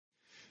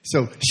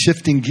So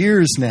shifting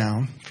gears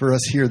now for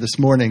us here this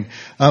morning.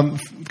 A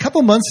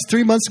couple months,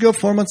 3 months ago,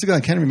 4 months ago, I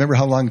can't remember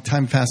how long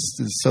time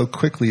passes so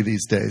quickly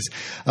these days.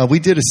 We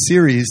did a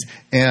series,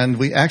 and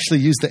we actually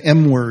used the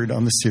M word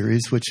on the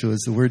series, which was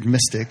the word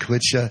mystic,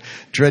 which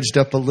dredged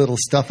up a little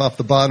stuff off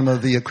the bottom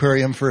of the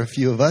aquarium for a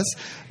few of us.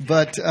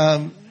 But,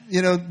 a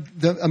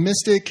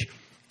mystic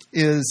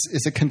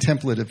is a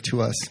contemplative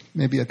to us,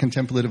 maybe a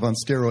contemplative on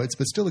steroids,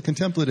 but still a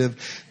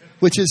contemplative,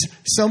 which is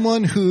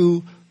someone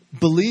who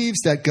believes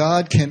that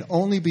God can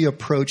only be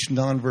approached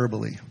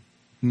non-verbally,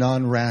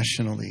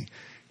 non-rationally,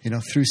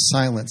 through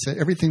silence.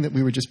 Everything that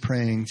we were just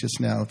praying just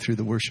now through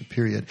the worship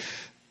period,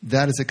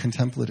 that is a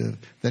contemplative,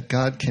 that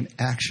God can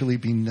actually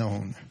be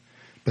known,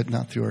 but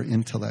not through our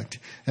intellect.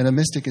 And a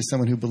mystic is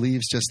someone who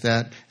believes just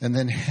that and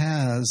then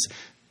has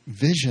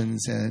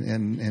visions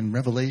and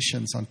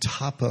revelations on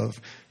top of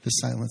the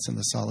silence and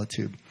the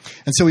solitude.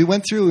 And so we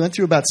went through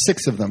about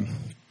 6 of them.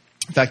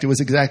 In fact, it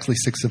was exactly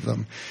 6 of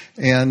them.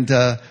 And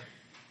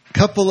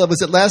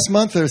was it last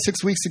month or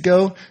 6 weeks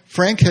ago?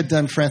 Frank had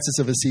done Francis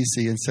of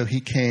Assisi, and so he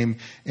came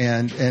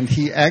and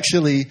he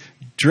actually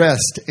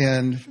dressed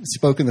and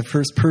spoke in the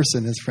first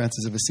person as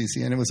Francis of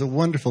Assisi, and it was a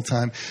wonderful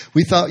time.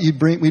 We thought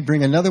we'd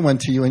bring another one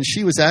to you, and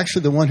she was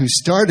actually the one who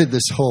started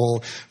this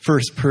whole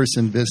first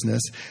person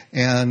business.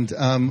 And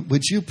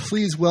would you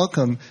please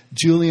welcome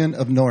Julian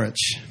of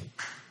Norwich?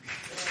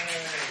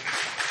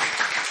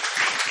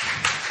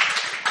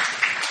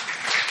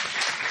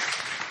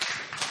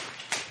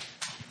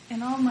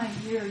 In all my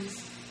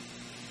years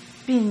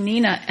being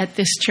Nina at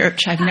this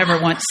church, I've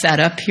never once sat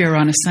up here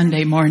on a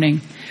Sunday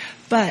morning.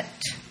 But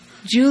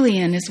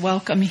Julian is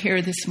welcome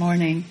here this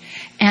morning.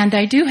 And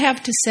I do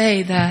have to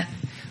say that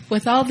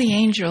with all the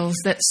angels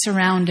that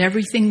surround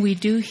everything we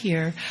do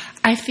here,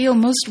 I feel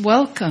most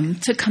welcome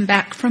to come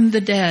back from the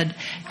dead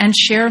and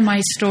share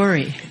my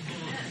story.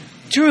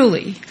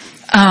 Truly.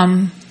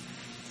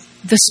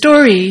 The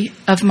story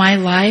of my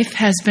life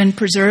has been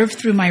preserved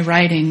through my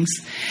writings,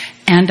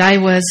 and I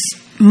was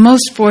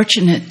most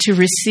fortunate to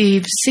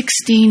receive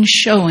 16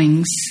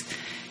 showings,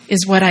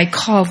 is what I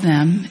call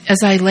them,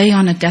 as I lay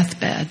on a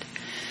deathbed.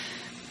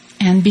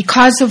 And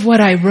because of what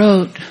I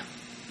wrote,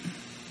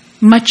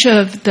 much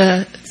of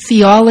the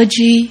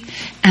theology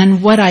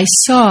and what I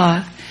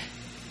saw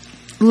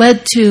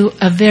led to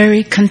a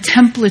very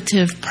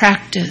contemplative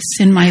practice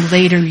in my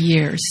later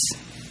years.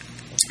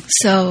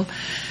 So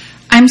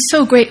I'm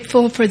so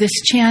grateful for this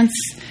chance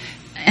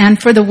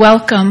and for the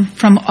welcome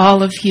from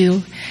all of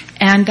you.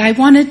 And I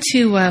wanted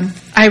to,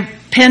 I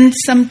penned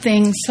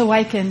something so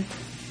I can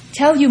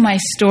tell you my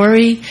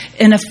story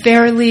in a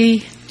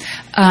fairly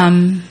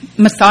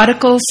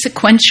methodical,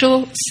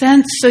 sequential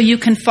sense, so you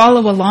can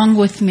follow along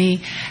with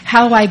me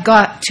how I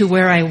got to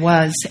where I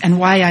was and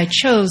why I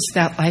chose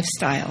that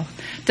lifestyle.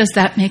 Does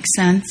that make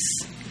sense?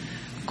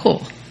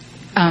 Cool.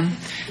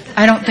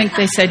 I don't think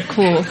they said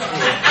cool.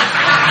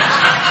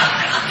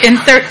 In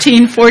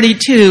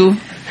 1342,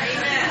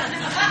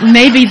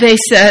 maybe they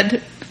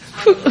said,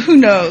 who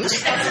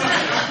knows?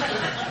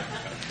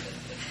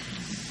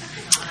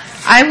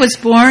 I was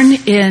born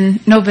in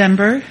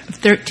November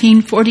of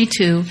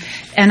 1342,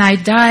 and I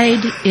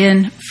died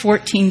in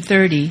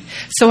 1430.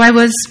 So I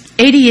was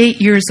 88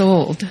 years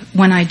old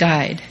when I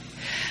died.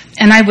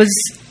 And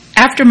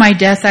after my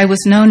death, I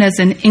was known as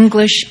an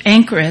English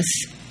anchoress,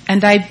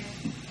 and I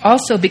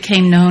also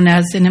became known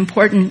as an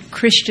important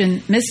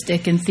Christian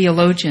mystic and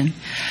theologian.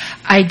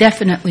 I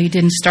definitely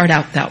didn't start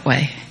out that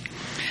way.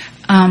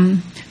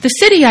 The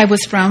city I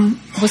was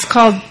from was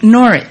called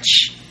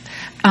Norwich.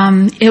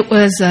 It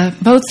was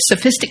both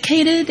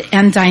sophisticated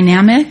and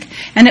dynamic,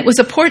 and it was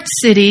a port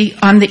city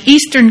on the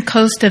eastern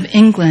coast of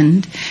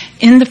England.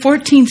 In the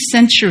 14th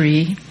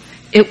century,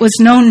 it was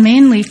known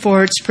mainly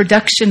for its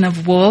production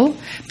of wool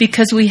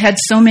because we had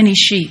so many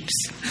sheep.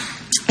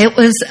 It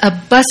was a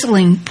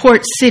bustling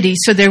port city,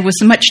 so there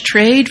was much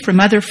trade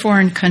from other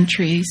foreign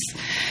countries.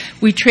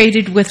 We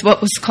traded with what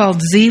was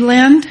called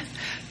Zealand,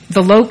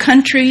 the Low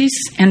Countries,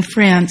 and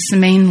France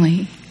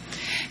mainly.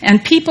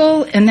 And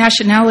people and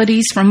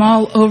nationalities from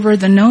all over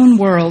the known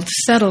world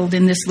settled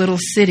in this little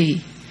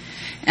city.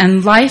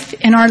 And life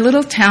in our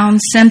little town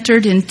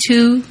centered in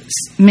 2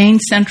 main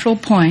central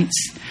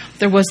points.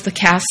 There was the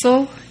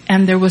castle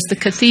and there was the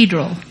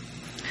cathedral.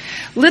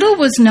 Little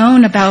was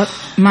known about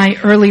my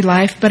early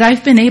life, but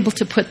I've been able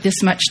to put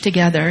this much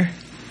together.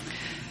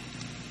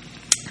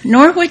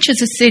 Norwich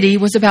as a city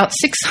was about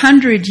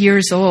 600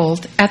 years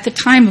old at the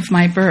time of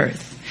my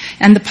birth.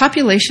 And the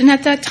population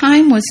at that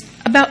time was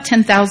about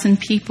 10,000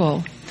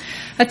 people.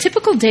 A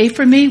typical day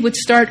for me would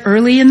start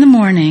early in the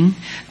morning.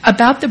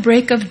 About the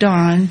break of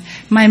dawn,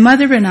 my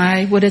mother and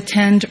I would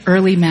attend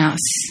early Mass.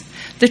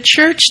 The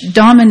church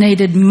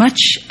dominated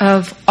much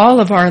of all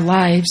of our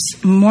lives,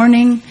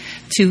 morning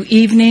to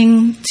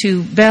evening,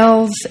 to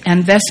bells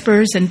and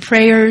vespers and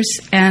prayers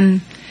and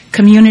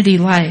community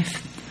life.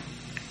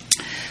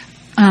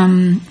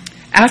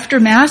 After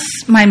Mass,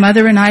 my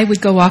mother and I would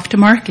go off to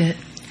market.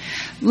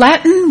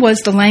 Latin was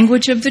the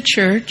language of the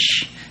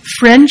church.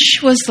 French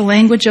was the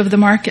language of the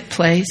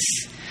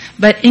marketplace.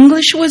 but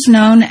English was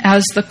known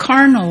as the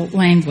carnal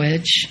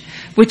language,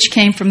 which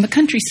came from the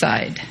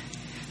countryside,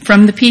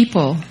 from the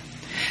people.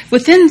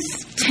 Within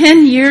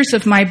 10 years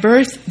of my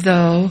birth,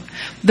 though,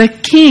 the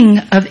King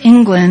of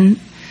England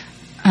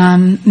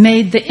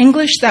made the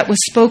English that was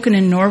spoken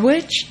in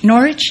Norwich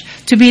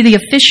to be the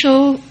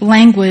official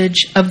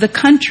language of the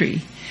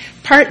country,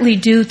 partly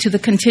due to the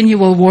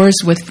continual wars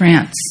with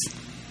France.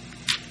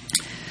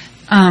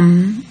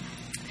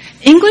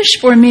 English,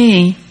 for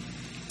me,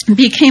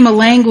 became a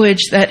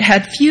language that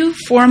had few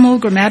formal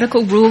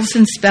grammatical rules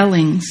and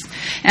spellings,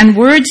 and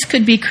words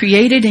could be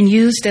created and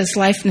used as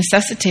life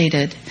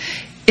necessitated.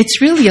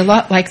 It's really a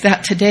lot like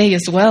that today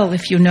as well,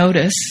 if you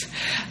notice.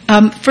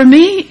 For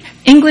me,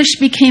 English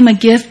became a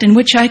gift in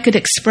which I could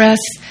express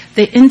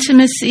the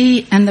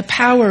intimacy and the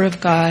power of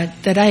God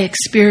that I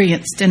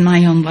experienced in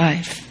my own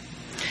life.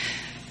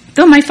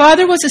 Though my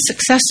father was a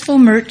successful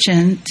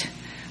merchant,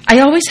 I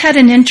always had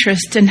an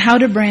interest in how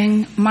to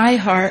bring my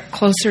heart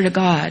closer to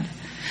God.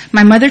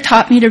 My mother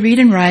taught me to read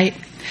and write,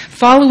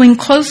 following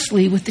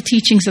closely with the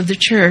teachings of the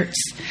church.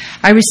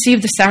 I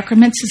received the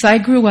sacraments as I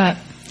grew up.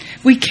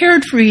 We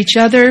cared for each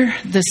other,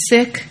 the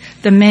sick,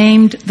 the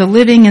maimed, the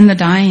living, and the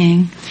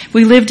dying.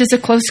 We lived as a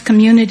close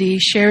community,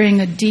 sharing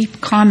a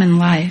deep common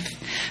life,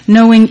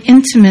 knowing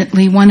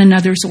intimately one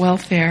another's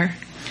welfare.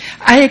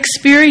 I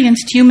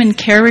experienced human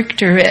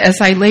character, as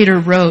I later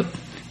wrote,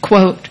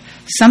 quote,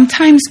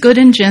 sometimes good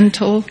and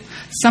gentle,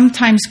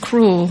 sometimes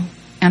cruel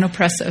and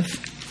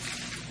oppressive.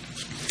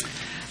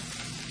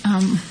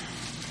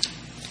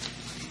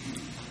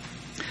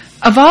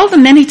 Of all the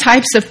many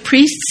types of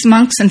priests,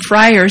 monks, and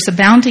friars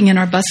abounding in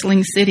our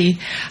bustling city,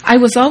 I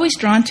was always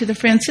drawn to the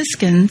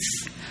Franciscans,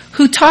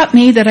 who taught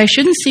me that I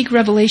shouldn't seek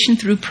revelation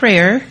through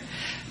prayer,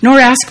 nor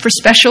ask for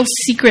special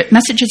secret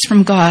messages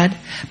from God,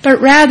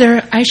 but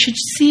rather I should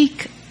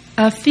seek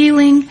a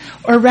feeling,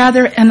 or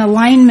rather an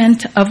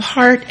alignment of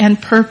heart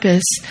and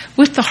purpose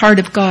with the heart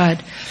of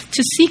God,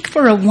 to seek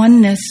for a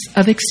oneness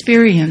of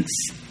experience.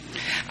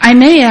 I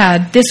may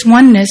add, this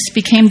oneness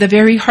became the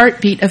very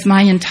heartbeat of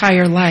my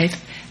entire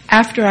life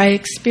after I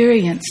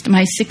experienced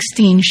my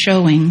 16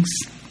 showings.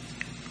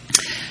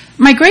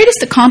 My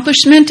greatest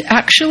accomplishment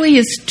actually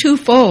is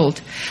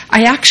twofold.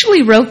 I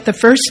actually wrote the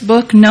first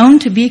book known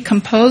to be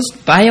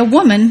composed by a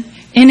woman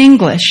in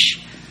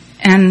English.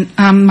 And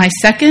my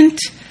second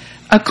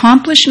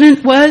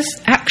accomplishment was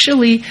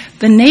actually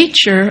the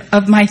nature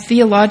of my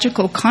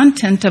theological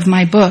content of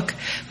my book,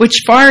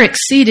 which far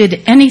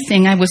exceeded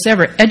anything I was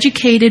ever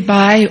educated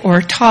by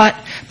or taught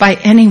by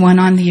anyone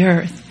on the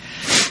earth.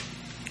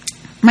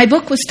 My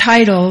book was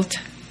titled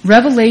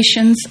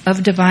Revelations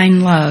of Divine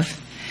Love,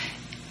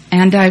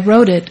 and I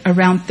wrote it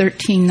around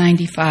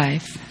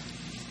 1395.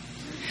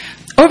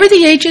 Over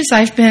the ages,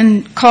 I've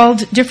been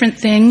called different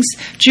things.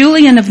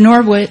 Julian of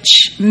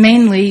Norwich,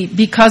 mainly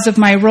because of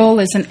my role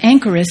as an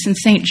anchoress in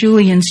St.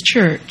 Julian's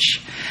Church.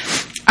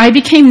 I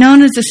became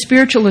known as a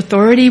spiritual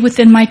authority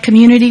within my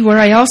community, where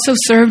I also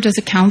served as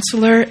a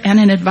counselor and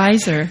an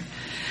advisor.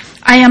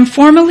 I am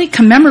formally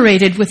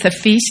commemorated with a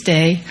feast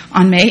day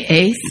on May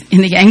 8th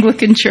in the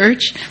Anglican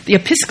Church, the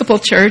Episcopal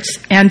Church,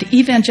 and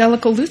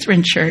Evangelical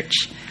Lutheran Church.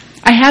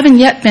 I haven't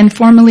yet been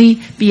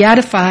formally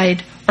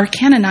beatified or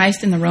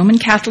canonized in the Roman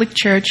Catholic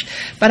Church,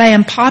 but I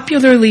am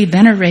popularly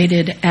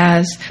venerated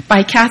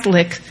by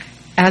Catholics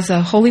as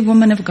a holy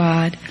woman of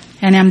God,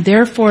 and am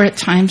therefore at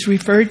times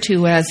referred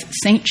to as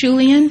Saint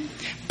Julian,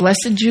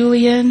 Blessed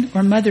Julian,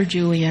 or Mother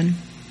Julian.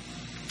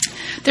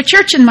 The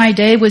church in my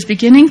day was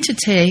beginning to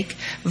take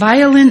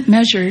violent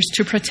measures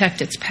to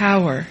protect its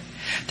power.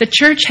 The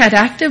church had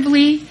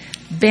actively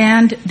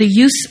banned the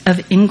use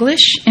of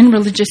English in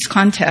religious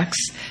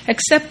contexts,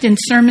 except in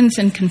sermons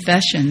and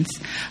confessions.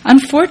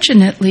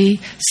 Unfortunately,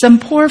 some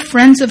poor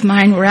friends of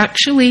mine were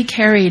actually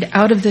carried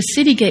out of the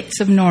city gates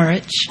of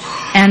Norwich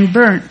and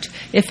burnt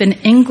if an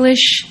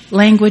English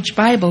language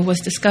Bible was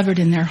discovered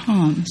in their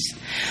homes.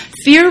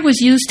 Fear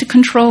was used to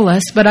control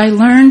us, but I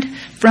learned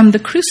from the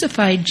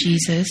crucified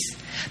Jesus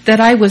that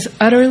I was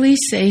utterly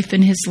safe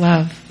in his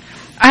love.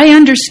 I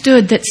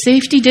understood that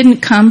safety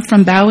didn't come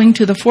from bowing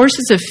to the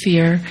forces of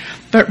fear,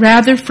 but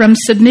rather from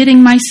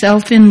submitting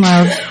myself in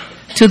love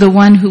to the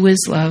one who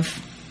is love.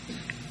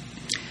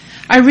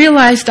 I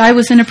realized I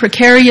was in a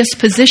precarious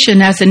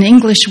position as an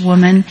English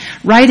woman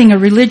writing a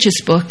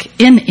religious book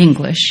in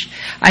English.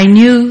 I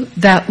knew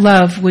that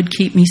love would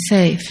keep me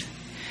safe.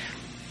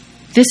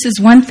 This is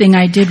one thing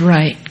I did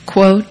write,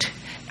 quote,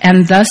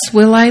 "And thus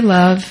will I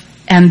love,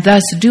 and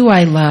thus do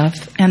I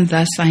love, and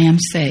thus I am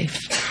safe."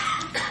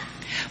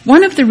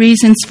 One of the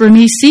reasons for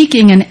me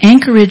seeking an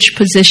anchorage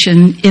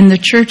position in the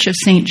Church of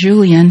St.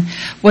 Julian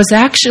was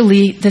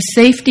actually the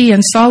safety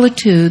and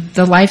solitude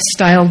the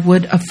lifestyle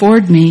would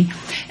afford me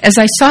as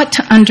I sought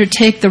to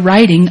undertake the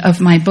writing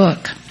of my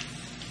book.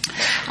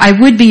 I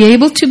would be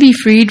able to be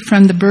freed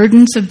from the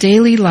burdens of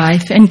daily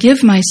life and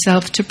give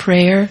myself to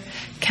prayer,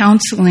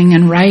 counseling,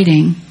 and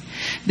writing.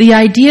 The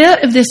idea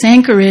of this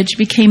anchorage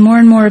became more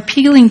and more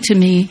appealing to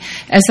me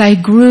as I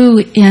grew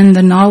in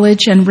the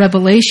knowledge and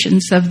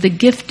revelations of the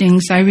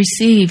giftings I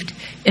received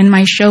in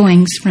my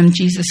showings from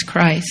Jesus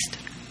Christ.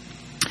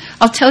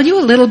 I'll tell you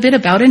a little bit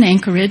about an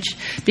anchorage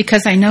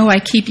because I know I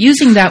keep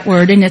using that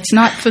word and it's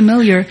not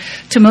familiar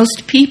to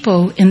most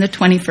people in the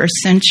 21st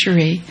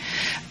century.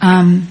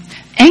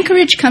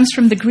 Anchorage comes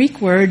from the Greek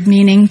word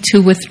meaning to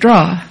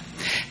withdraw.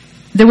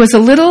 There was a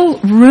little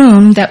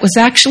room that was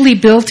actually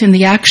built in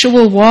the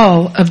actual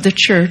wall of the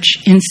church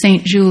in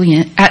St.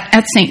 Julian,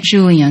 at St.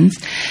 Julian's,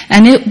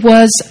 and it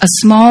was a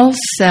small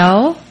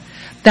cell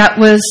that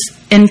was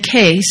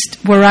encased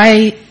where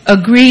I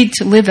agreed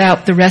to live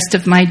out the rest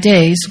of my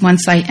days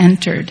once I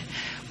entered.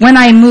 When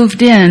I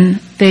moved in,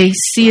 they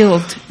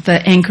sealed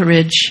the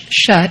anchorage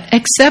shut,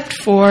 except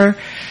for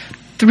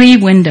 3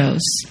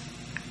 windows.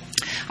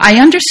 I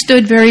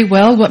understood very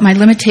well what my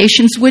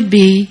limitations would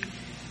be,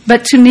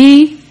 but to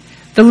me,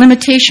 the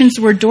limitations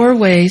were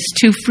doorways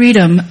to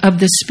freedom of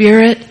the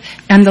Spirit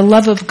and the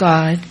love of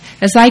God,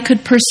 as I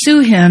could pursue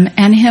Him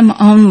and Him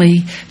only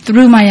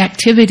through my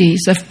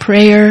activities of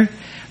prayer,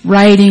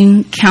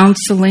 writing,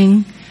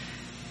 counseling,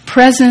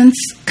 presence,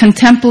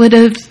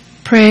 contemplative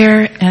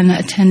prayer, and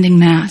attending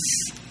Mass.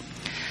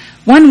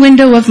 One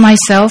window of my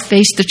cell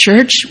faced the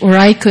church where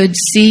I could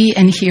see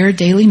and hear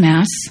daily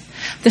Mass.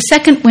 The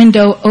second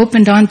window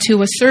opened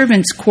onto a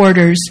servant's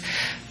quarters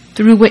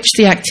through which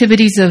the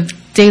activities of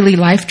daily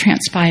life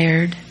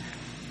transpired.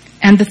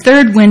 And the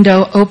third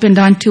window opened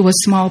onto a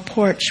small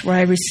porch where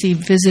I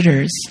received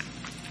visitors.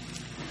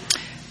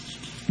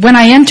 When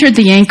I entered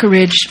the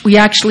anchorage, we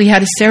actually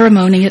had a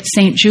ceremony at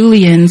St.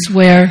 Julian's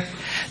where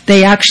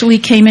they actually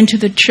came into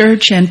the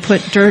church and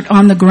put dirt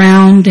on the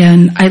ground,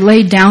 and I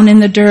laid down in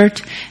the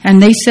dirt,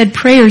 and they said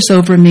prayers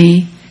over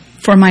me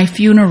for my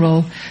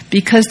funeral,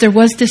 because there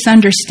was this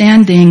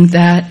understanding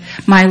that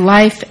my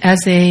life as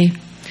a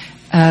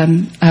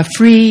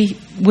free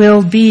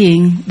will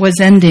being was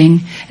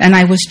ending, and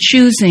I was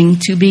choosing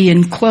to be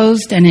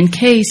enclosed and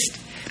encased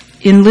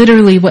in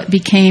literally what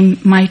became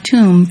my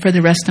tomb for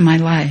the rest of my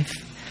life.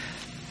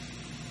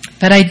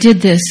 But I did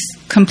this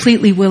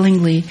completely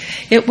willingly.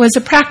 It was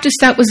a practice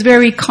that was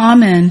very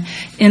common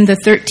in the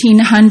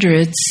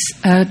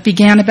 1300s,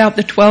 began about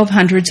the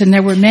 1200s, and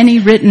there were many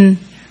written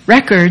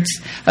records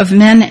of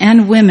men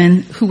and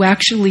women who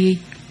actually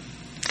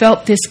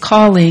felt this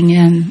calling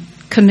and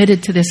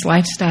committed to this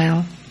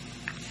lifestyle.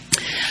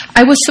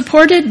 I was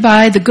supported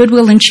by the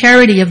goodwill and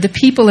charity of the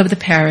people of the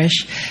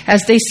parish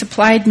as they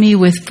supplied me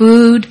with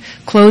food,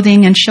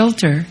 clothing, and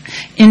shelter.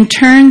 In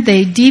turn,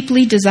 they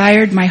deeply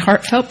desired my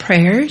heartfelt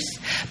prayers,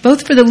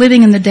 both for the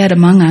living and the dead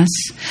among us.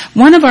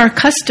 One of our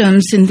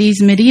customs in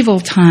these medieval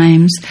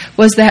times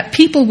was that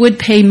people would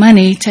pay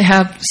money to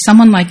have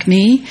someone like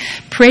me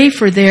pray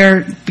for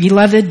their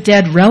beloved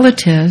dead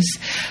relatives,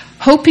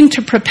 hoping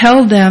to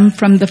propel them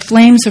from the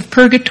flames of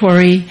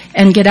purgatory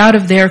and get out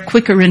of there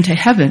quicker into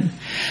heaven.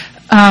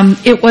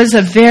 It was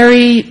a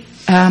very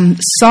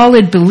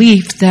solid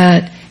belief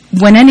that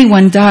when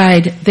anyone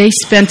died, they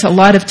spent a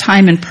lot of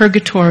time in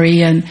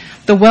purgatory, and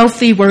the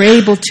wealthy were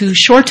able to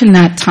shorten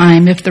that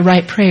time if the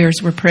right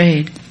prayers were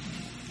prayed.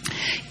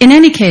 In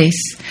any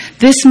case,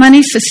 this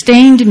money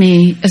sustained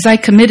me as I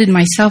committed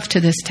myself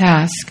to this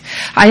task.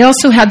 I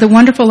also had the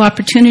wonderful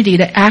opportunity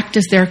to act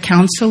as their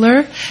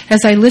counselor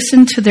as I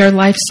listened to their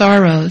life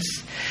sorrows.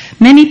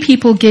 Many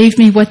people gave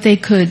me what they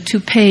could to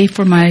pay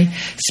for my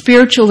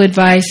spiritual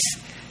advice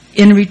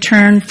in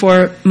return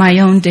for my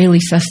own daily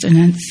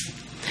sustenance.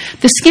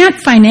 The scant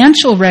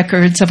financial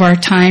records of our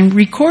time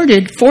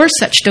recorded 4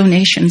 such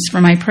donations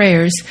for my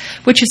prayers,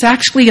 which is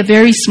actually a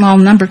very small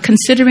number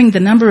considering the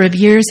number of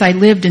years I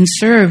lived and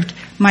served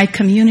my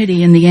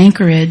community in the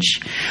anchorage.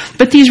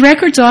 But these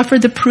records offer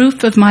the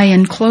proof of my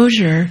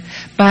enclosure.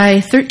 By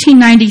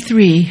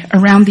 1393,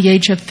 around the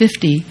age of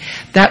 50,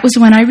 that was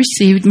when I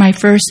received my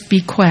first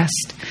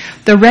bequest.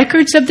 The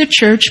records of the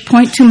church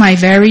point to my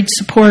varied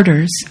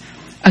supporters: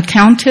 a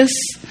countess,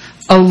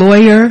 a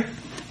lawyer,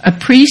 a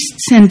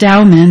priest's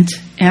endowment,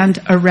 and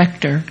a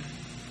rector.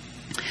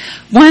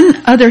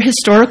 One other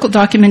historical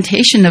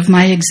documentation of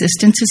my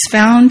existence is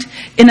found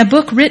in a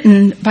book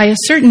written by a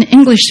certain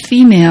English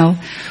female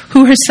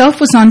who herself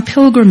was on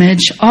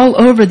pilgrimage all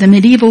over the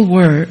medieval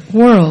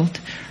world.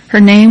 Her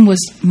name was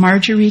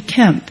Marjorie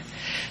Kemp,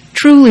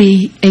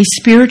 truly a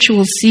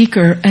spiritual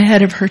seeker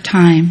ahead of her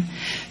time.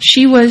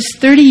 She was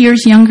 30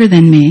 years younger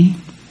than me.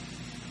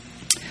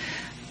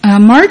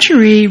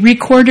 Marjorie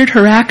recorded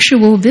her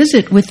actual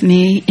visit with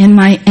me in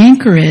my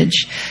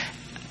anchorage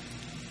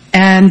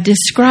and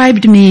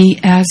described me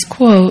as,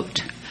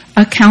 quote,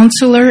 a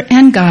counselor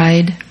and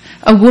guide,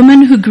 a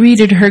woman who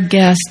greeted her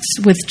guests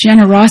with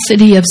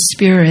generosity of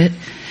spirit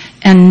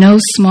and no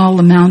small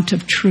amount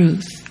of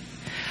truth.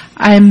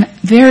 I'm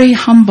very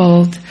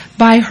humbled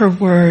by her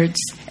words,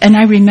 and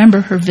I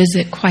remember her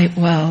visit quite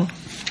well.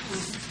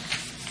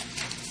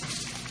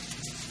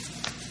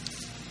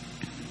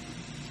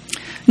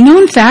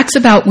 Known facts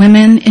about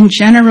women in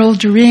general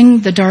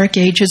during the Dark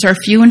Ages are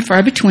few and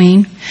far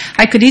between.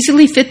 I could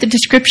easily fit the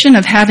description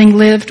of having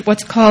lived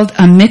what's called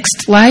a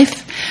mixed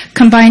life,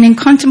 combining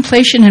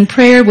contemplation and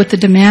prayer with the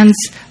demands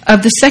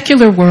of the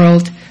secular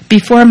world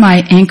before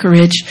my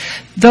anchorage,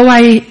 though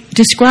I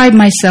describe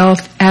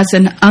myself as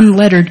an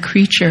unlettered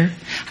creature.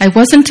 I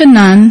wasn't a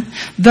nun,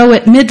 though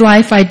at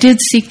midlife I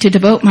did seek to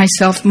devote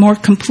myself more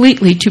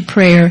completely to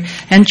prayer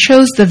and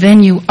chose the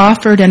venue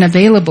offered and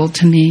available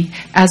to me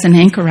as an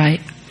anchorite.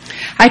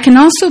 I can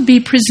also be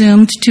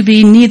presumed to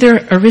be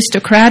neither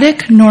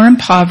aristocratic nor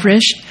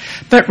impoverished,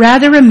 but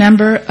rather a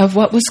member of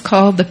what was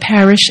called the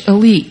parish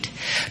elite.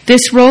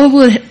 This role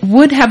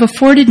would have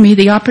afforded me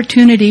the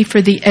opportunity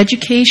for the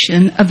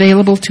education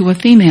available to a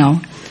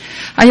female.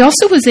 I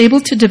also was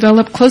able to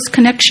develop close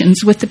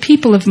connections with the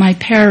people of my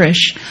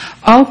parish,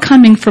 all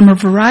coming from a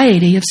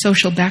variety of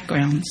social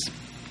backgrounds.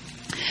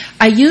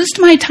 I used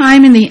my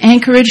time in the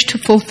anchorage to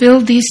fulfill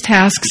these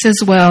tasks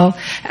as well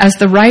as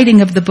the writing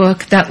of the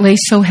book that lay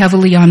so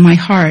heavily on my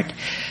heart.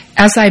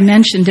 As I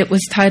mentioned, it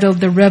was titled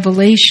The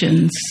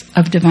Revelations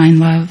of Divine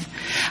Love.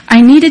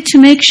 I needed to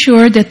make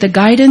sure that the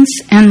guidance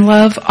and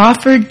love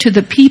offered to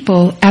the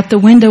people at the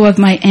window of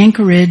my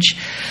anchorage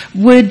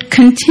would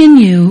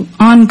continue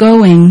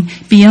ongoing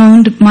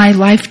beyond my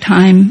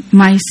lifetime,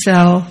 my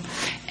cell,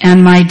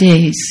 and my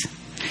days.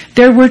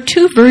 There were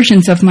two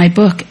versions of my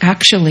book,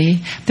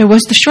 actually. There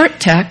was the short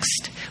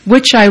text,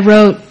 which I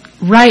wrote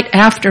right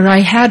after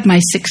I had my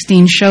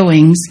 16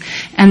 showings,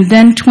 and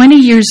then 20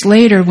 years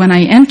later, when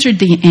I entered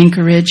the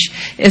anchorage,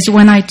 is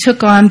when I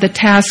took on the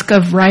task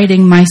of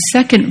writing my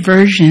second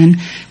version,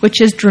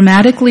 which is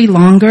dramatically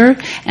longer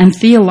and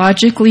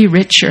theologically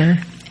richer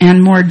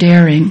and more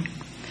daring.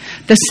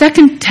 The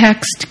second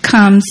text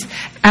comes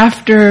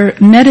after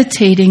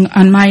meditating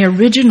on my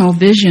original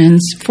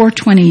visions for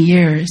 20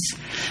 years.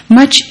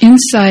 Much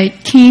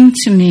insight came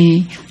to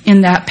me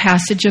in that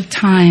passage of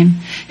time,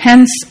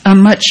 hence a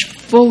much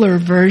fuller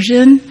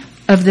version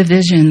of the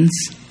visions.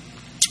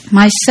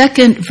 My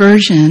second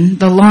version,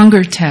 the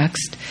longer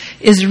text,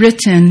 is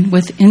written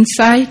with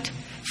insight,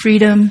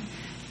 freedom,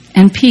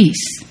 and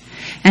peace.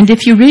 And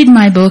if you read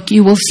my book,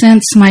 you will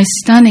sense my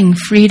stunning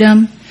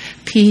freedom,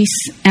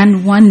 peace,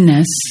 and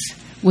oneness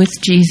with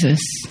Jesus.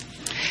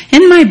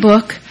 In my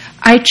book,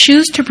 I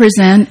choose to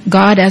present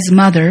God as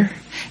mother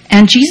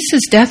and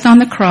Jesus' death on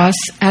the cross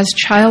as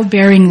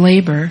childbearing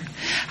labor.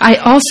 I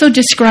also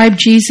describe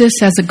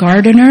Jesus as a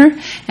gardener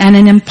and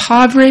an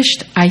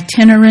impoverished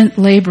itinerant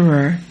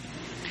laborer.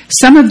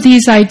 Some of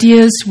these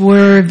ideas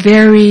were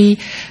very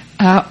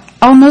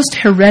almost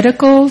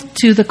heretical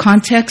to the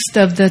context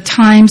of the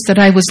times that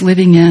I was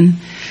living in,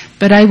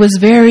 but I was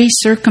very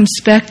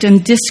circumspect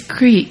and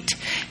discreet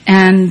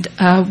and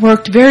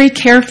worked very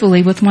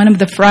carefully with one of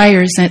the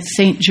friars at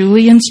St.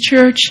 Julian's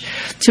Church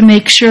to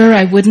make sure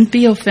I wouldn't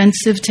be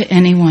offensive to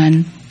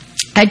anyone.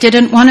 I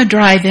didn't want to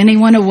drive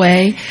anyone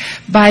away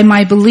by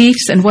my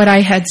beliefs and what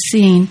I had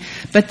seen,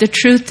 but the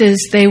truth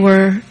is they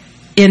were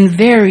in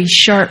very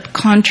sharp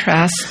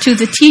contrast to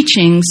the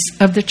teachings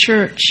of the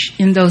church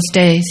in those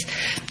days.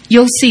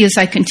 You'll see as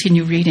I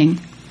continue reading.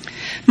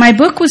 My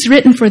book was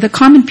written for the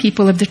common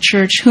people of the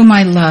church whom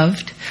I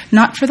loved,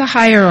 not for the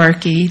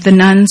hierarchy, the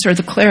nuns, or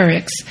the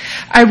clerics.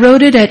 I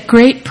wrote it at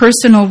great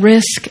personal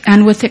risk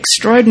and with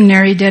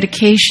extraordinary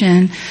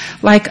dedication,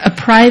 like a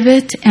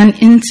private and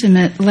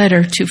intimate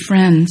letter to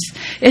friends.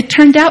 It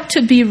turned out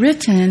to be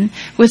written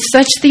with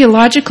such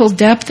theological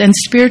depth and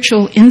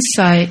spiritual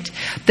insight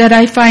that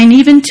I find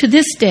even to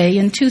this day,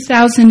 in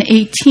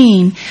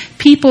 2018,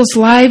 people's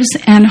lives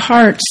and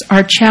hearts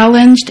are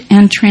challenged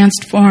and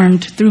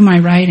transformed through my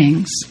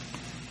writings.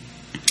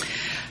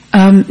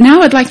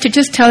 Now I'd like to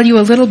just tell you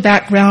a little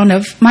background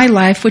of my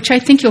life, which I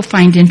think you'll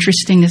find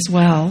interesting as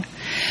well.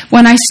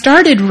 When I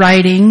started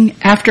writing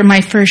after my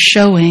first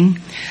showing,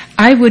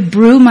 I would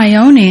brew my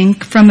own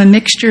ink from a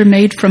mixture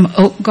made from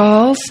oak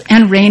galls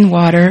and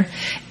rainwater,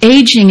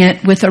 aging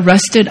it with a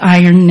rusted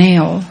iron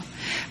nail.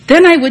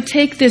 Then I would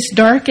take this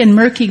dark and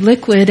murky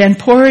liquid and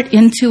pour it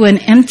into an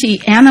empty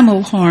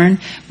animal horn,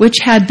 which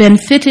had been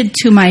fitted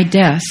to my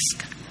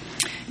desk.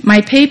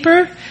 My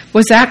paper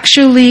was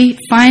actually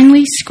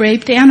finely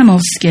scraped animal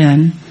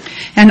skin,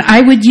 and I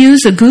would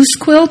use a goose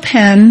quill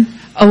pen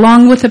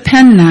along with a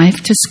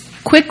penknife to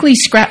quickly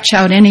scratch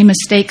out any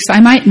mistakes I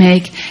might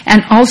make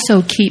and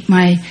also keep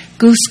my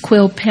goose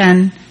quill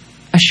pen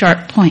a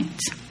sharp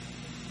point.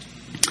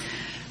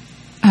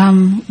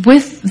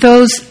 With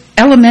those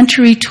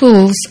elementary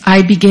tools,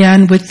 I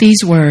began with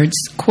these words,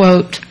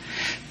 quote,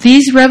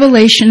 "These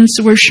revelations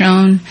were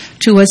shown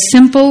to a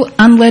simple,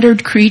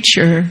 unlettered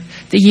creature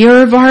the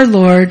year of our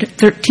Lord,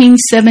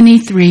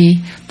 1373,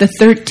 the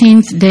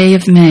 13th day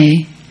of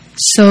May.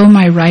 So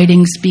my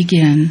writings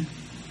begin."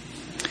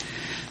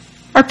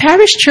 Our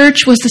parish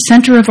church was the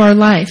center of our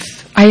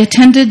life. I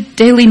attended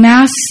daily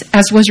Mass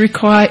as was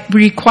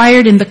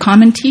required in the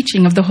common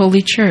teaching of the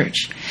Holy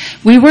Church.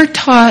 We were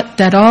taught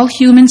that all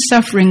human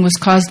suffering was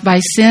caused by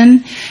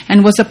sin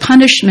and was a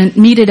punishment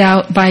meted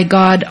out by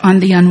God on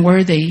the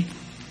unworthy.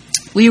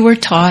 We were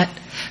taught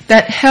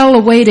that hell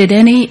awaited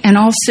any and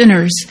all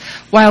sinners,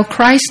 while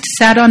Christ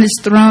sat on his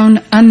throne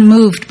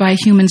unmoved by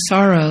human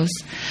sorrows.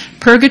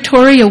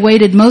 Purgatory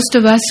awaited most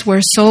of us,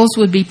 where souls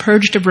would be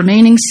purged of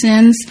remaining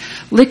sins,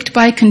 licked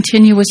by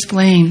continuous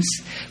flames.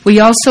 We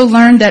also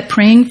learned that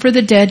praying for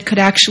the dead could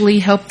actually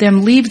help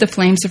them leave the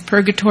flames of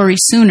purgatory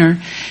sooner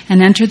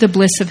and enter the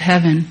bliss of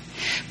heaven.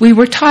 We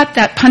were taught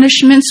that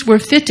punishments were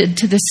fitted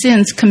to the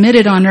sins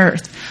committed on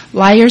earth.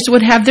 Liars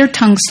would have their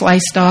tongues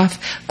sliced off,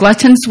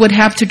 gluttons would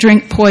have to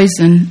drink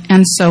poison,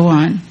 and so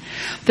on.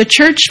 The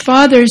church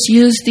fathers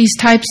used these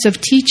types of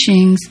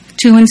teachings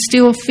to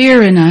instill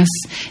fear in us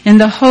in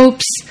the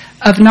hopes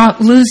of not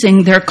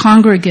losing their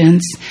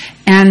congregants,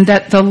 and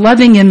that the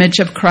loving image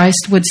of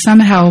Christ would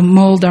somehow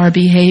mold our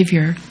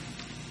behavior.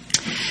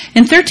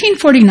 In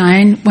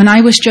 1349, when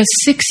I was just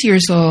 6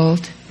 years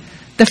old,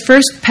 the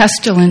first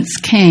pestilence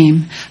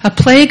came, a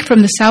plague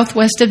from the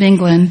southwest of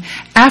England,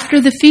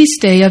 after the feast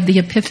day of the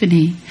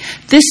Epiphany.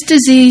 This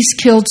disease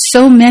killed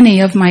so many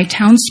of my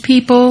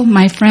townspeople,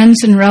 my friends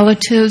and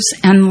relatives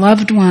and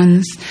loved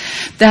ones,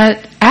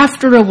 that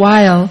after a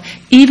while,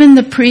 even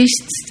the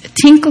priest's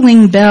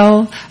tinkling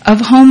bell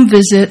of home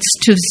visits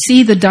to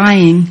see the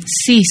dying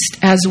ceased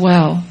as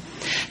well.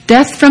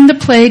 Death from the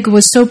plague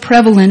was so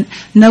prevalent,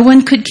 no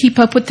one could keep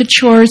up with the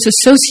chores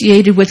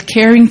associated with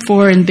caring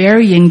for and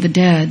burying the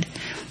dead.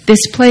 This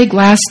plague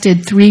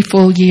lasted 3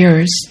 full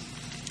years.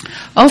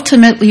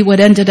 Ultimately, what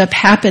ended up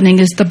happening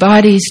is the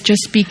bodies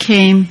just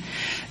became,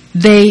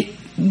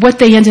 what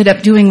they ended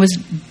up doing was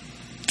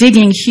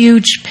digging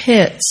huge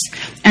pits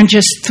and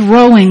just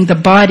throwing the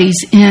bodies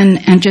in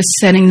and just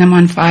setting them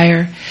on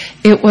fire.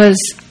 It was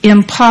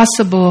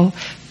impossible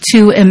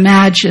to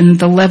imagine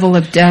the level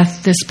of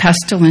death this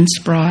pestilence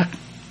brought.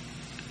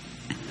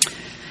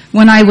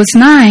 When I was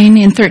 9,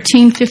 in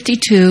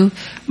 1352,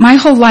 my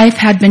whole life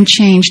had been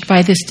changed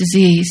by this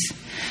disease.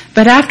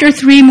 But after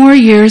 3 more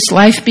years,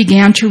 life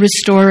began to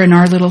restore in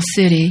our little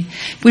city.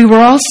 We were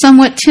all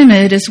somewhat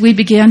timid as we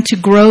began to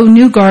grow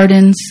new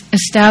gardens,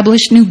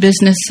 establish new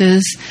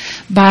businesses,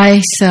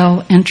 buy,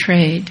 sell, and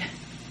trade.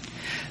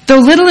 Though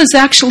little is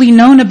actually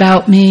known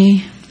about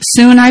me,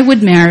 soon I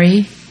would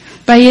marry.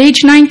 By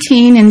age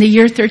 19, in the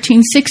year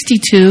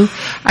 1362,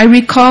 I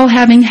recall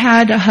having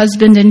had a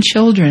husband and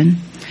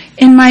children.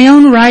 In my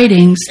own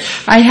writings,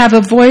 I have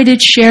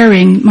avoided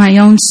sharing my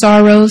own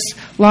sorrows,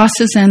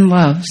 losses, and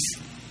loves.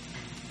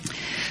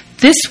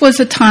 This was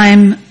a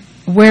time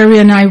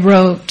wherein I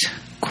wrote,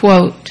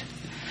 quote,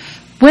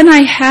 "When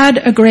I had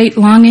a great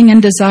longing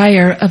and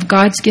desire of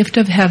God's gift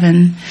of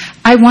heaven,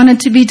 I wanted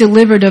to be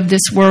delivered of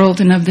this world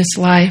and of this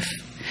life.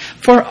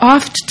 For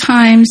oft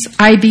times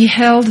I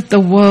beheld the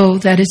woe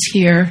that is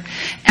here,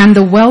 and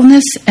the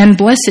wellness and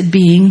blessed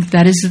being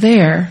that is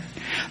there.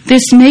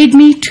 This made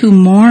me to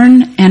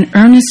mourn and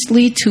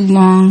earnestly to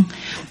long,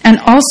 and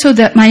also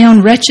that my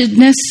own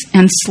wretchedness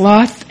and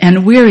sloth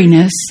and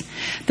weariness,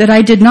 that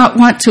I did not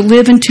want to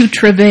live into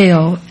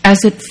travail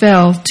as it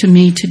fell to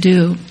me to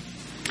do.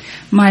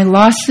 My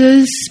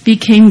losses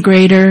became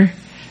greater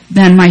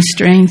than my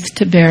strength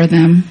to bear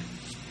them."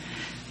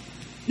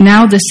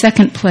 Now the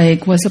second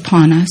plague was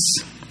upon us.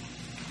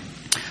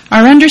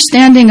 Our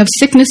understanding of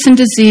sickness and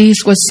disease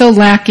was so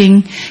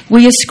lacking,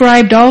 we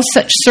ascribed all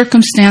such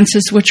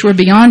circumstances which were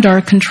beyond our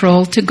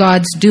control to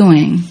God's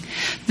doing.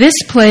 This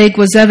plague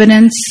was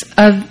evidence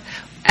of,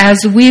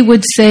 as we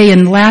would say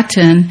in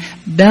Latin,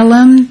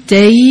 bellum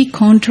Dei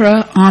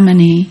contra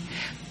homini,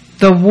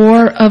 the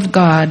war of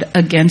God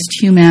against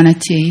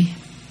humanity.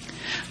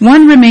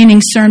 One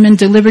remaining sermon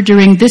delivered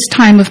during this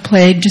time of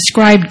plague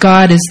described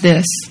God as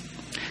this: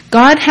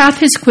 "God hath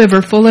his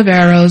quiver full of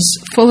arrows,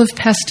 full of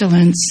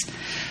pestilence,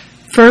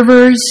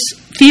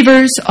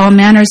 fevers, all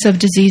manners of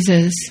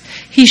diseases.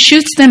 He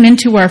shoots them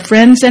into our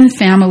friends and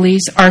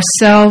families,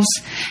 ourselves,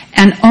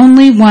 and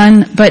only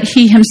one but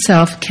he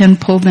himself can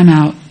pull them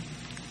out."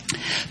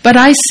 But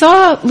I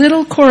saw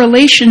little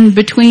correlation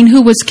between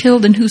who was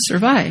killed and who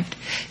survived.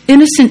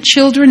 Innocent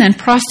children and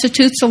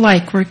prostitutes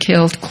alike were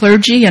killed.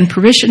 Clergy and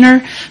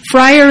parishioner,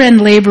 friar and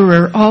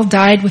laborer all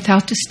died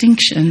without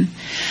distinction.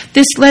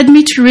 This led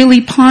me to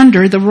really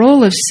ponder the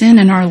role of sin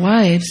in our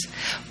lives.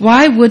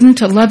 Why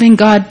wouldn't a loving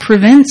God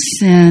prevent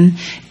sin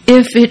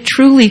if it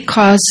truly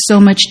caused so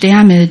much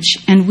damage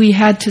and we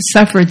had to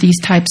suffer these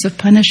types of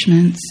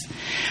punishments?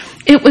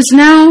 It was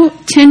now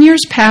 10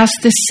 years past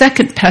this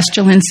second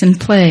pestilence and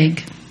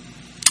plague.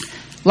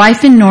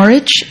 Life in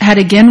Norwich had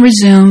again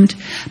resumed,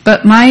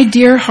 but my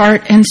dear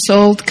heart and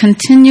soul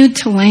continued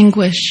to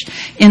languish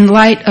in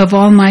light of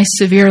all my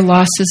severe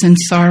losses and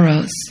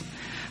sorrows.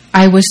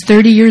 I was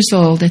 30 years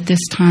old at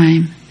this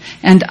time,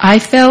 and I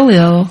fell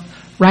ill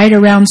right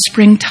around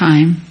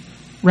springtime,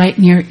 right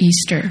near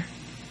Easter.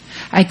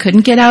 I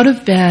couldn't get out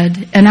of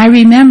bed, and I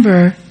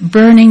remember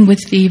burning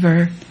with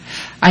fever.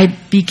 I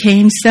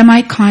became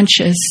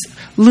semi-conscious,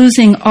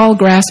 losing all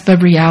grasp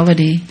of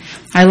reality.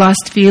 I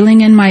lost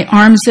feeling in my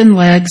arms and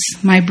legs.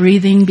 My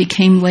breathing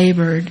became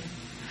labored.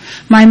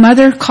 My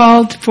mother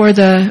called for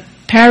the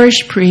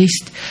parish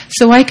priest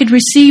so I could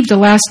receive the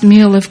last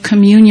meal of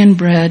communion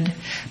bread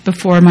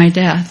before my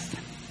death.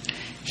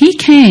 He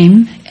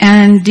came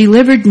and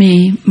delivered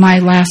me my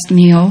last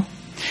meal,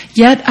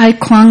 yet I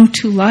clung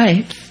to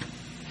life.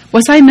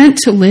 Was I meant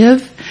to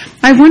live?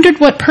 I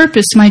wondered what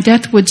purpose my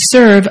death would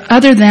serve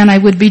other than I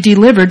would be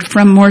delivered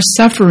from more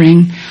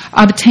suffering,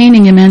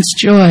 obtaining immense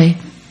joy.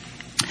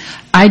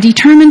 I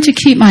determined to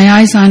keep my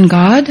eyes on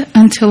God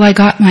until I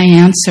got my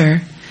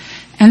answer.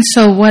 And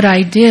so what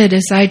I did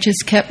is I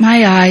just kept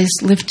my eyes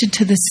lifted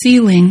to the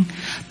ceiling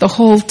the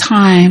whole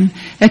time,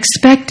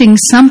 expecting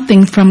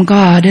something from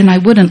God, and I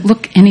wouldn't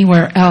look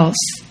anywhere else.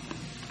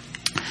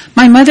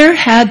 My mother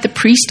had the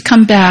priest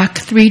come back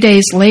 3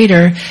 days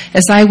later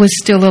as I was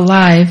still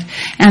alive,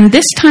 and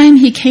this time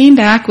he came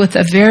back with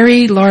a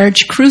very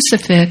large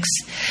crucifix,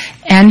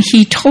 and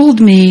he told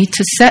me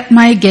to set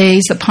my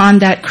gaze upon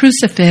that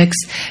crucifix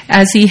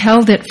as he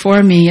held it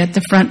for me at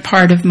the front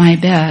part of my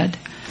bed.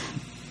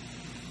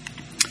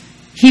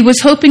 He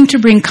was hoping to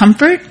bring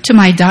comfort to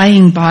my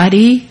dying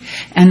body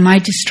and my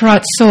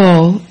distraught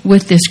soul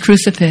with this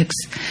crucifix.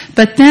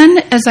 But then,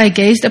 as I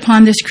gazed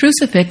upon this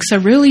crucifix, a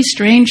really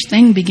strange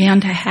thing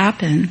began to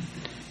happen.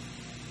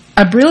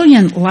 A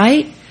brilliant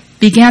light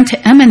began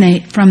to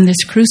emanate from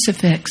this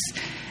crucifix,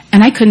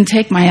 and I couldn't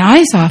take my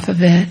eyes off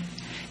of it.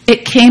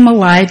 It came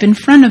alive in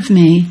front of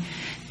me,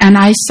 and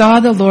I saw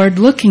the Lord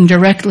looking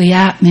directly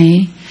at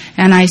me,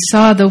 and I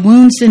saw the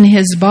wounds in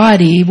his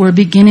body were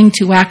beginning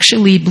to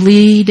actually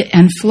bleed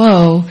and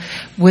flow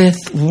with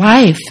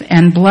life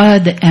and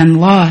blood and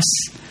loss.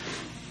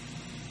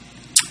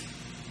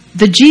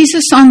 The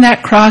Jesus on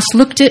that cross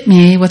looked at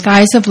me with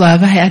eyes of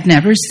love I had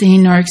never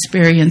seen nor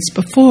experienced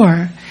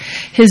before.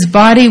 His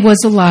body was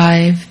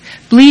alive,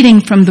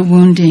 bleeding from the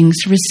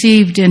woundings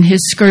received in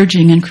his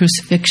scourging and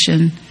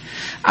crucifixion.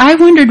 I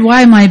wondered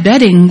why my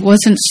bedding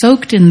wasn't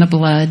soaked in the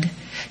blood.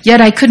 Yet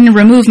I couldn't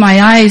remove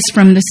my eyes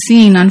from the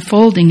scene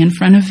unfolding in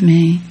front of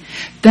me.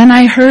 Then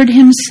I heard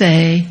him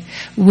say,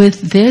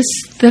 "With this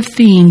the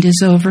fiend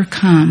is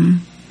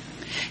overcome."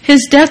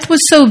 His death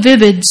was so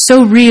vivid,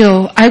 so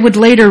real, I would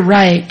later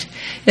write,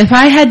 if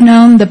I had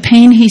known the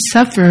pain he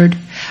suffered,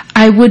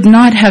 I would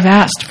not have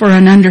asked for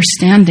an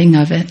understanding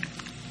of it.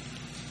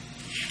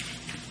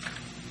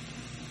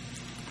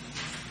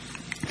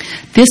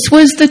 This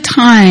was the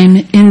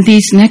time in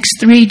these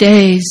next 3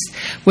 days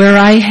where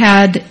I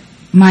had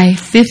my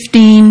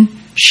 15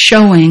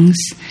 showings,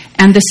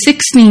 and the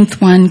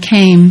 16th one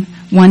came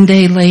 1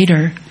 day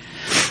later.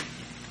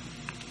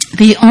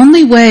 The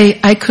only way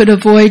I could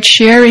avoid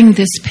sharing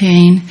this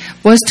pain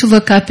was to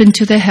look up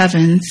into the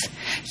heavens,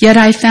 yet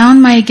I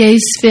found my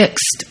gaze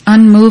fixed,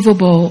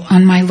 unmovable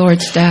on my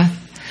Lord's death.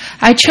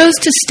 I chose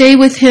to stay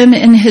with him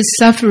in his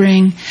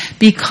suffering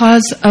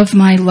because of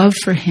my love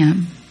for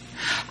him.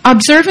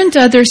 Observant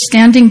others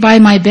standing by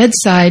my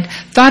bedside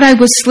thought I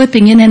was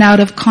slipping in and out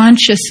of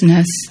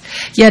consciousness,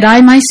 yet I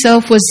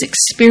myself was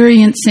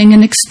experiencing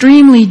an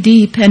extremely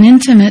deep and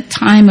intimate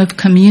time of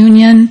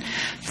communion,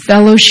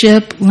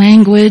 fellowship,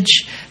 language,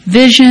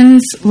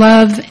 visions,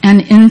 love,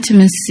 and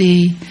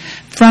intimacy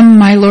from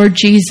my Lord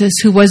Jesus,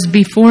 who was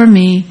before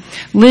me,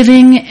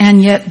 living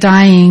and yet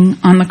dying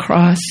on the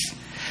cross.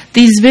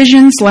 These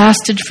visions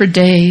lasted for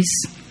days.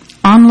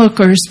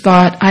 Onlookers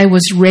thought I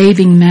was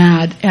raving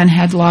mad and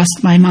had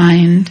lost my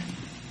mind.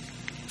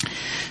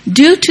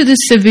 Due to the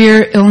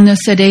severe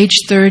illness at age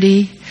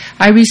 30,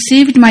 I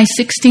received my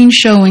 16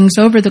 showings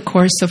over the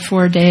course of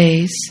 4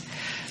 days.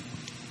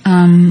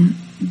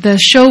 The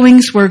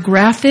showings were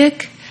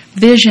graphic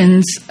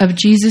visions of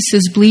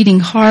Jesus'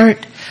 bleeding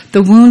heart,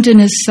 the wound in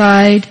his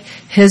side,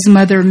 his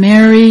mother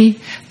Mary,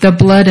 the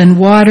blood and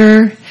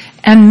water,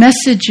 and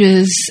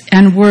messages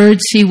and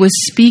words he was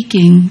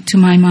speaking to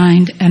my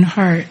mind and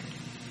heart.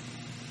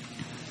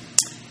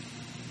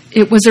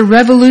 It was a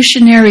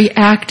revolutionary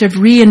act of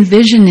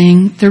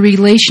re-envisioning the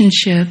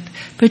relationship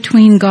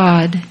between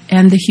God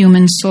and the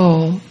human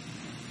soul.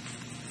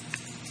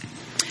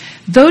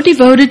 Though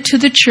devoted to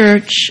the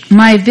church,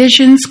 my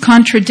visions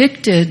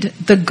contradicted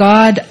the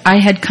God I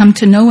had come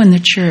to know in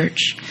the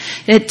church.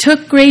 It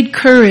took great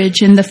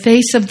courage in the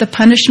face of the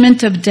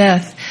punishment of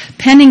death,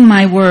 penning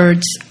my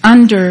words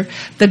under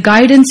the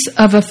guidance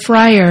of a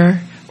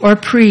friar or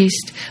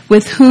priest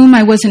with whom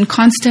I was in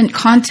constant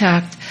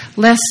contact,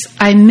 lest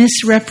I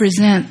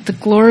misrepresent the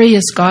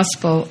glorious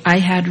gospel I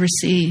had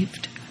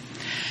received.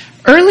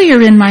 Earlier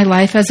in my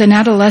life as an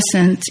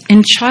adolescent,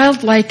 in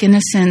childlike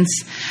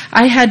innocence,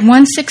 I had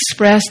once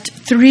expressed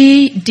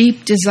 3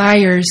 deep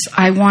desires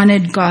I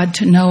wanted God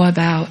to know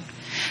about.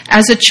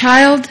 As a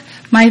child,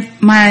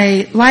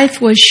 my life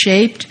was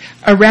shaped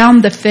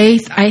around the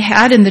faith I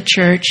had in the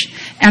church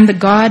and the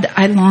God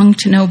I longed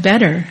to know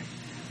better.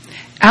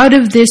 Out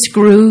of this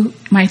grew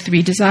my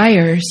 3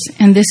 desires,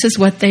 and this is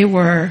what they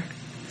were.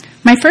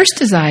 My first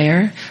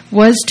desire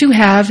was to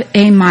have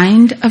a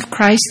mind of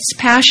Christ's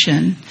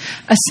passion,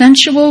 a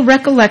sensual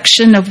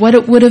recollection of what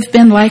it would have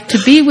been like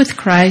to be with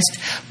Christ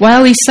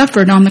while he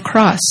suffered on the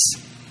cross.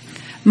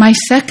 My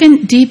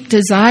second deep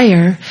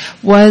desire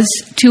was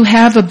to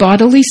have a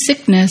bodily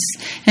sickness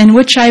in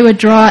which I would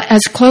draw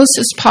as close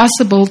as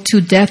possible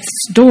to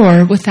death's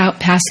door without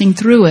passing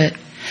through it.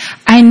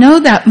 I know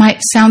that might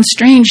sound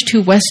strange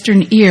to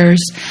Western ears,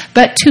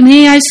 but to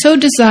me I so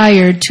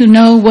desired to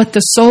know what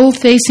the soul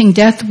facing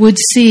death would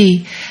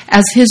see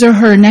as his or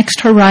her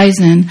next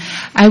horizon,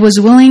 I was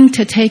willing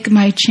to take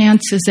my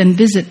chances and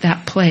visit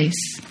that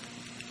place.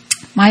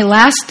 My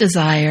last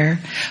desire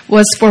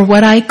was for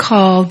what I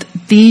called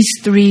these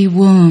 3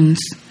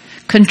 wounds: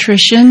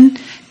 contrition,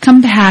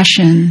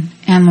 compassion,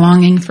 and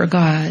longing for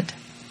God.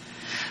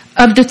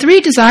 Of the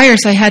 3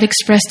 desires I had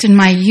expressed in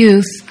my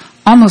youth,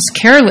 almost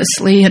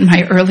carelessly in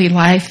my early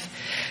life,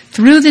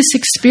 through this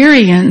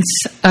experience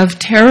of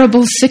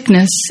terrible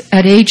sickness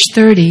at age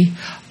 30,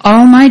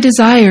 all my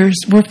desires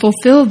were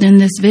fulfilled in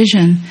this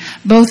vision,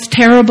 both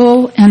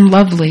terrible and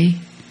lovely.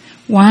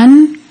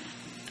 1,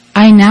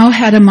 I now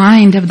had a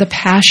mind of the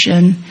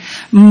passion,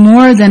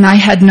 more than I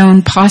had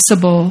known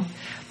possible,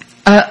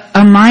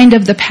 a mind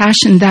of the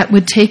passion that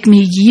would take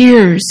me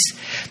years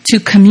to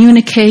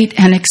communicate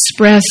and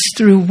express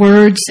through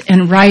words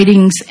and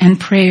writings and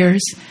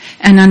prayers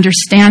and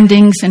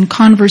understandings and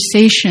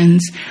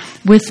conversations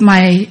with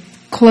my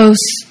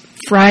close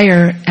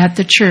friar at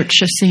the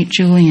Church of St.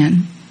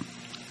 Julian.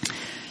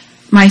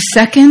 My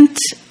second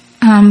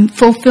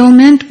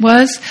fulfillment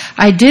was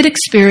I did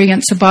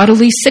experience a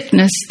bodily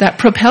sickness that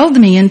propelled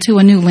me into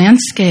a new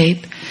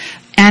landscape,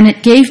 and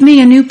it gave me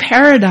a new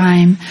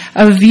paradigm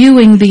of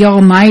viewing the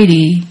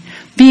Almighty,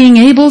 being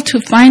able to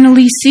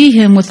finally see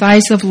Him with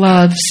eyes of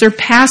love,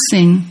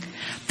 surpassing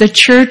the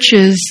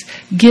Church's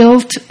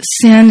guilt,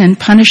 sin, and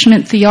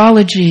punishment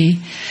theology,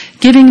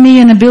 giving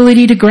me an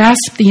ability to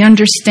grasp the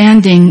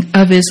understanding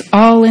of His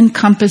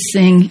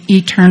all-encompassing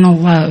eternal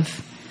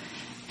love.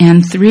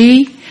 And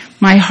 3,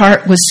 my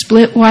heart was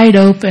split wide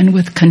open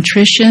with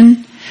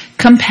contrition,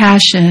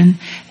 compassion,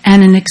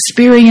 and an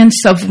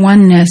experience of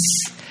oneness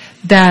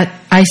that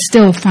I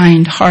still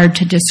find hard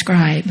to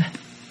describe.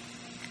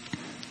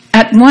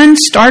 At one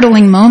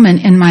startling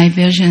moment in my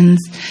visions,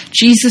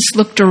 Jesus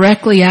looked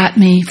directly at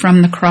me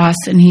from the cross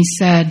and He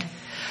said,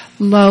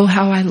 "Lo,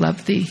 how I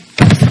love thee."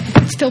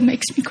 It still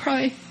makes me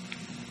cry.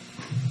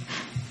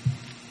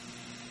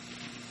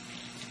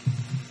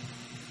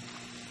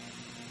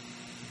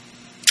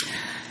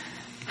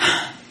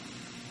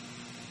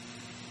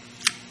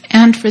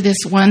 And for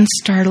this one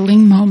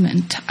startling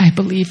moment, I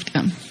believed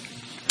Him.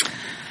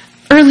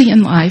 Early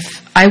in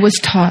life, I was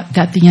taught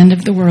that the end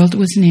of the world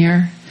was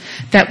near,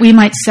 that we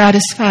might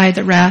satisfy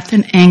the wrath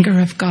and anger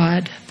of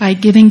God by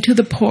giving to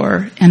the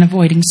poor and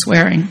avoiding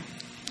swearing.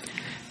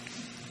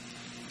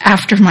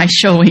 After my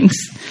showings,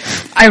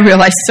 I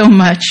realized so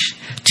much,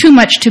 too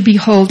much to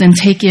behold and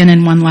take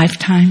in one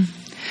lifetime.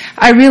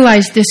 I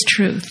realized this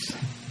truth,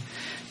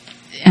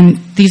 and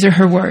these are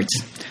her words.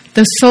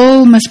 The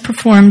soul must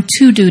perform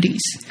 2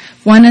 duties.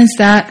 One is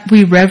that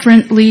we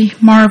reverently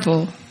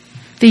marvel.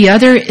 The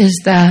other is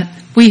that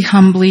we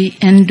humbly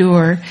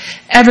endure,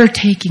 ever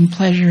taking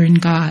pleasure in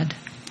God.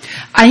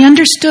 I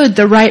understood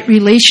the right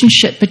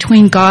relationship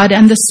between God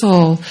and the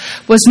soul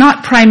was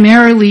not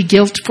primarily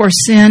guilt for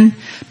sin,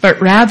 but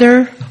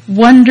rather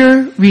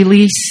wonder,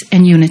 release,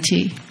 and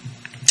unity.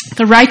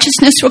 The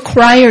righteousness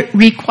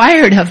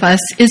required of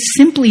us is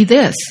simply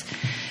this: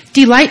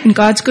 delight in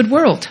God's good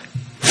world.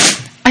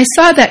 I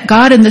saw that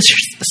God and the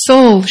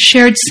soul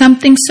shared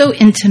something so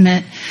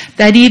intimate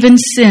that even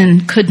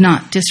sin could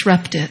not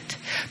disrupt it.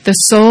 The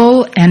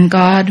soul and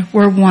God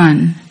were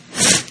one.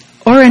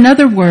 Or in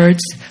other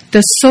words,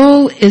 the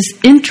soul is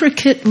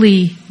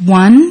intricately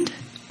oned,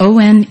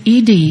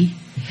 O-N-E-D,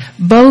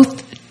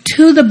 both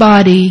to the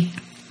body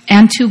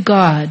and to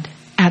God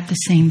at the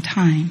same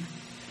time.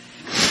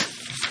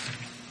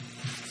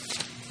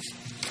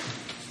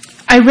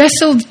 I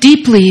wrestled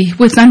deeply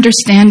with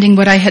understanding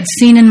what I had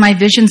seen in my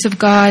visions of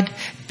God,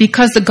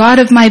 because the God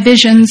of my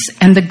visions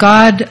and the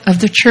God of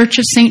the Church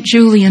of St.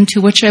 Julian, to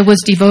which I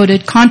was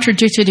devoted,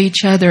 contradicted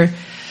each other,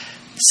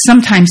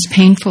 sometimes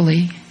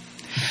painfully.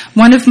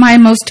 One of my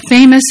most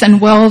famous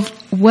and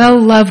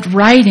well-loved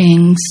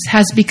writings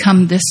has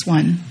become this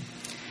one.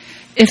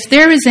 If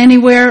there is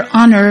anywhere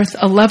on earth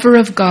a lover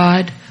of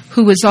God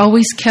who is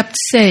always kept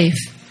safe,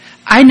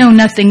 I know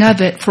nothing of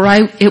it, for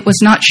it was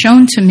not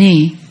shown to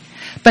me.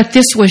 But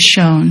this was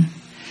shown,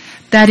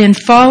 that in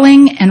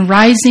falling and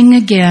rising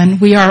again,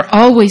 we are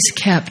always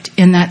kept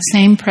in that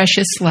same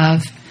precious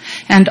love,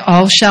 and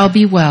all shall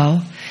be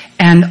well,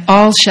 and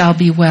all shall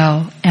be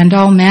well, and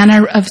all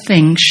manner of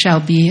things shall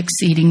be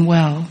exceeding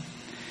well.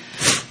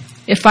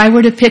 If I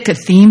were to pick a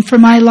theme for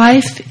my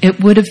life,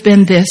 it would have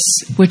been this,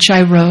 which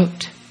I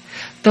wrote: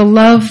 the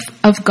love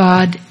of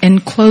God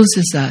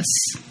encloses us.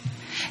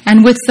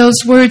 And with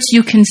those words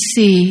you can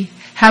see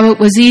how it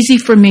was easy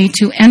for me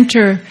to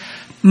enter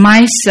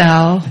my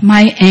cell,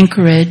 my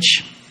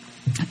anchorage,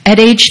 at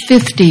age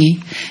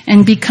 50,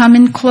 and become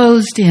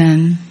enclosed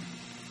in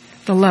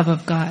the love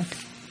of God.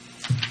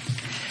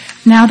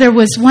 Now there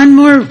was one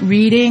more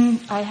reading.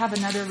 I have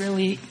another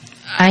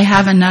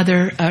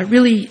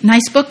really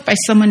nice book by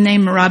someone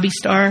named Marabi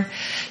Starr.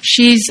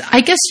 She's,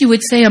 I guess you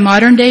would say, a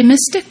modern day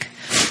mystic,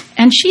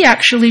 and she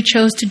actually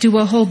chose to do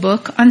a whole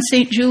book on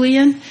St.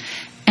 Julian.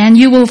 And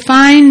you will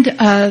find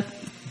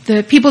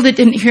the people that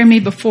didn't hear me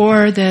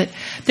before, that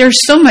there's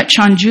so much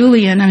on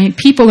Julian. I mean,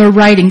 people are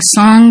writing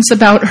songs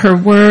about her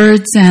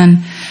words,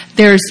 and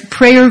there's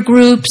prayer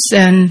groups,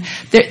 and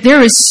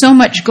there is so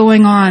much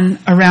going on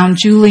around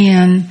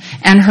Julian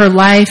and her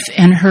life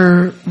and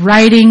her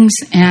writings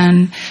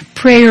and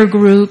prayer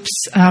groups.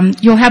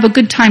 You'll have a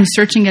good time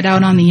searching it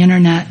out on the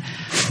internet.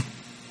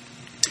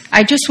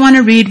 I just want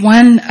to read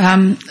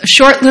one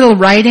short little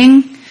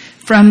writing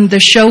from the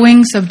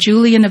Showings of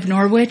Julian of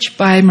Norwich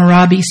by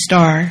Marabi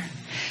Starr.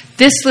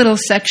 This little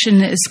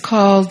section is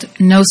called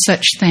No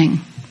Such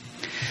Thing.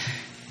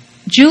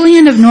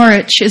 Julian of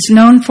Norwich is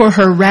known for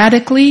her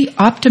radically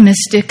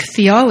optimistic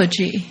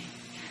theology.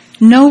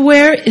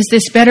 Nowhere is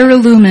this better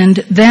illumined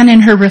than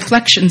in her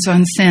reflections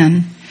on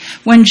sin.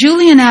 When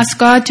Julian asked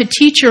God to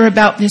teach her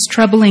about this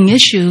troubling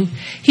issue,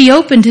 he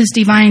opened his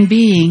divine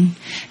being,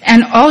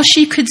 and all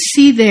she could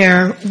see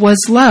there was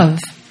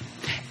love.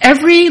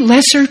 Every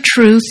lesser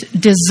truth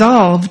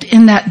dissolved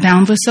in that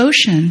boundless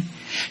ocean.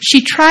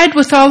 She tried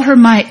with all her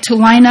might to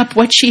line up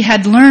what she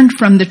had learned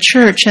from the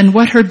church and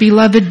what her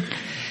beloved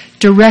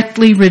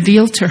directly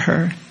revealed to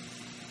her.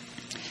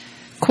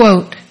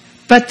 Quote,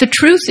 "But the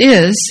truth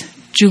is,"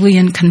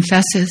 Julian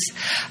confesses,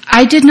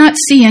 "I did not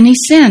see any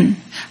sin.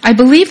 I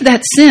believe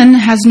that sin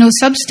has no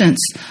substance,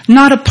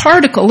 not a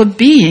particle of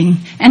being,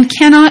 and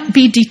cannot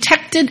be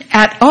detected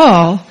at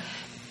all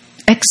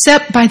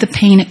except by the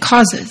pain it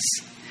causes.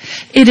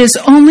 It is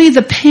only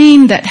the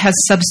pain that has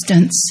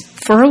substance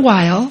for a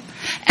while,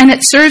 and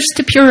it serves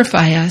to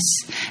purify us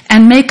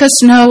and make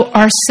us know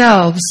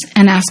ourselves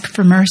and ask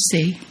for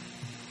mercy."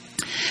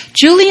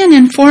 Julian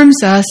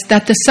informs us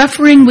that the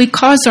suffering we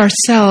cause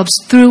ourselves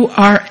through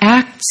our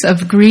acts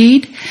of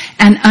greed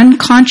and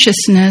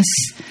unconsciousness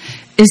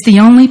is the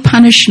only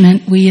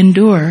punishment we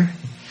endure.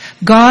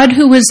 God,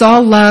 who is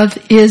all love,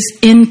 is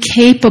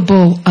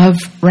incapable of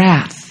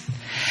wrath.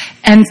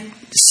 And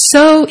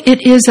so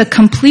it is a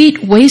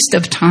complete waste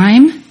of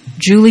time,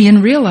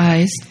 Julian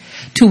realized,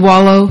 to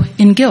wallow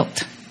in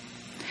guilt.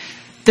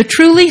 The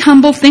truly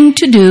humble thing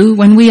to do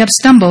when we have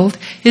stumbled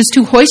is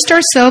to hoist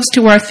ourselves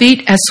to our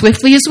feet as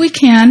swiftly as we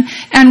can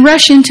and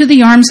rush into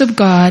the arms of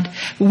God,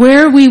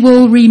 where we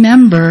will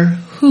remember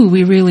who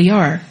we really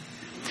are.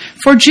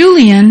 For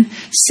Julian,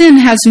 sin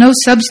has no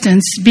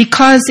substance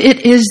because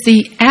it is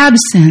the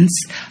absence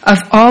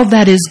of all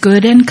that is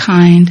good and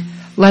kind,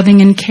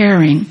 loving and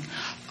caring,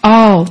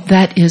 all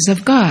that is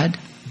of God.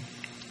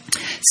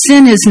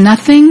 Sin is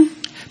nothing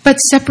but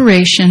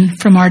separation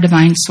from our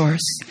divine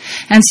source.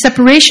 And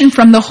separation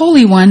from the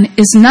Holy One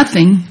is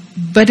nothing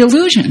but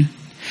illusion.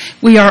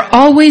 We are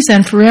always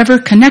and forever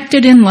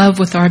connected in love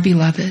with our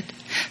beloved.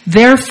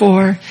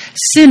 Therefore,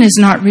 sin is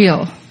not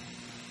real.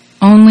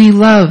 Only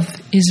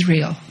love is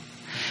real.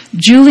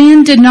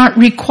 Julian did not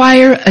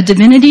require a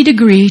divinity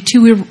degree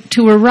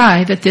to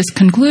arrive at this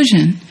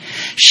conclusion.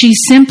 She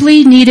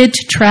simply needed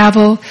to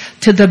travel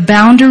to the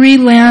boundary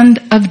land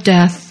of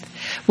death,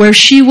 where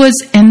she was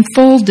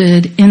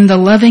enfolded in the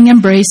loving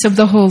embrace of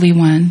the Holy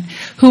One,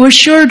 who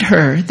assured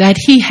her that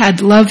he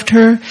had loved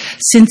her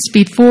since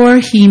before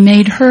he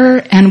made her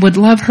and would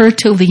love her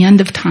till the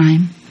end of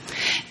time.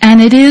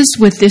 And it is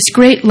with this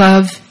great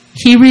love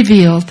he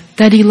revealed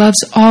that he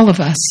loves all of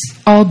us,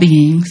 all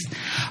beings.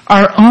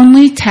 Our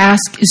only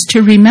task is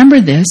to remember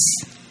this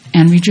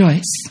and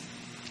rejoice.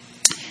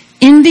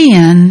 In the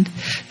end,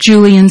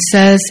 Julian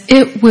says,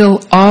 it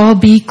will all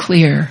be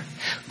clear.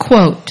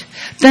 Quote,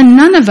 "Then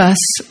none of us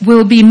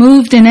will be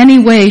moved in any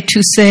way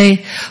to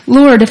say,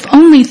 'Lord, if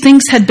only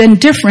things had been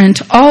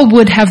different, all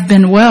would have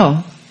been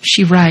well,'"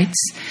 she writes.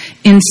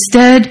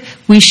 "Instead,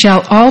 we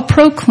shall all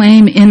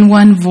proclaim in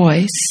one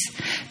voice,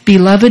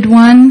 'Beloved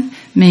one,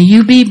 may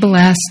you be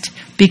blessed,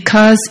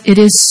 because it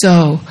is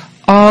so,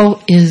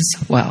 all is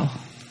well.'"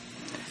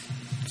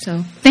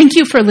 So thank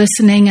you for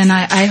listening, and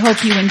I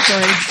hope you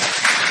enjoyed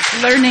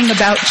learning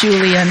about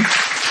Julian.